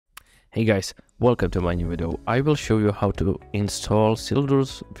Hey guys, welcome to my new video. I will show you how to install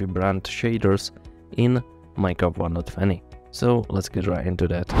Sildurs Vibrant shaders in Minecraft 1.20. So let's get right into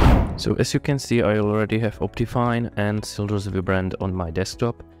that. So as you can see, I already have Optifine and Sildurs Vibrant on my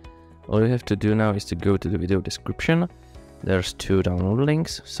desktop. All you have to do now is to go to the video description. There's two download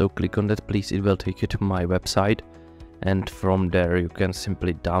links, so click on that please. It will take you to my website and from there you can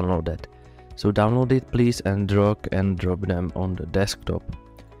simply download that. So download it please and drag and drop them on the desktop.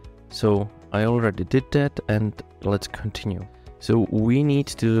 So I already did that and let's continue. So we need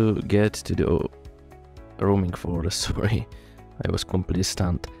to get to the roaming folder. Sorry, I was completely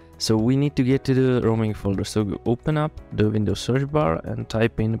stunned. So we need to get to the roaming folder. So open up the Windows search bar and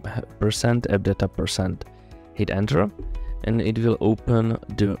type in %appdata%. Hit enter and it will open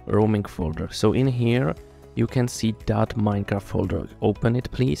the roaming folder. So in here you can see .minecraft folder. Open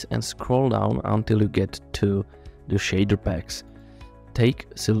it please and scroll down until you get to the shader packs. Take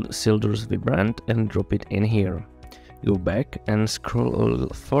Sildurs Vibrant and drop it in here. Go back and scroll a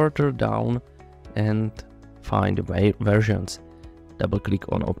little further down and find the versions. Double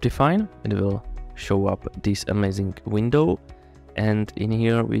click on Optifine. It will show up this amazing window. And in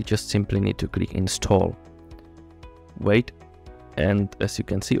here we just simply need to click install. Wait, and as you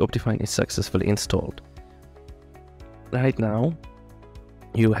can see, Optifine is successfully installed. Right now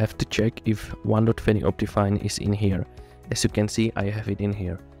you have to check if 1.20 Optifine is in here. As you can see, I have it in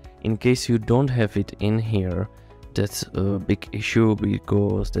here. In case you don't have it in here, that's a big issue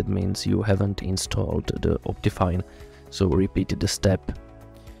because that means you haven't installed the Optifine. So repeat the step.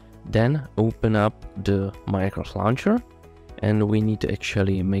 Then open up the Minecraft launcher and we need to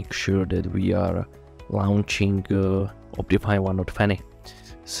actually make sure that we are launching Optifine 1.20.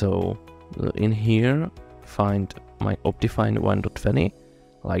 So in here, find my Optifine 1.20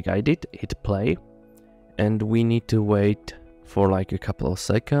 like I did, hit play. And we need to wait for like a couple of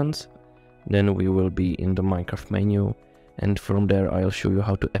seconds. Then we will be in the Minecraft menu. And from there I'll show you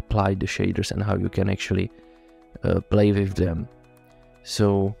how to apply the shaders and how you can actually play with them.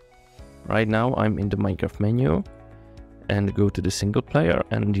 So right now I'm in the Minecraft menu. And go to the single player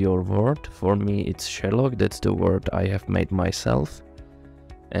and your word. For me it's Sherlock, that's the word I have made myself.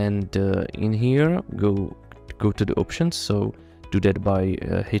 And in here go to the options. So do that by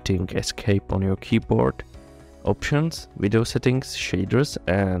hitting escape on your keyboard. Options, video settings, shaders,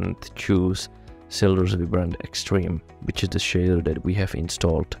 and choose Sildurs Vibrant Extreme, which is the shader that we have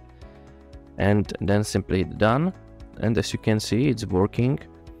installed. And then simply hit done. And as you can see, it's working.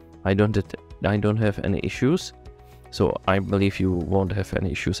 I don't have any issues. So I believe you won't have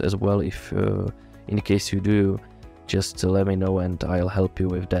any issues as well. If in case you do, just let me know and I'll help you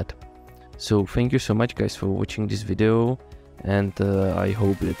with that. So thank you so much guys for watching this video. And I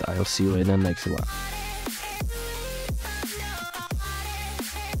hope that I'll see you in the next one.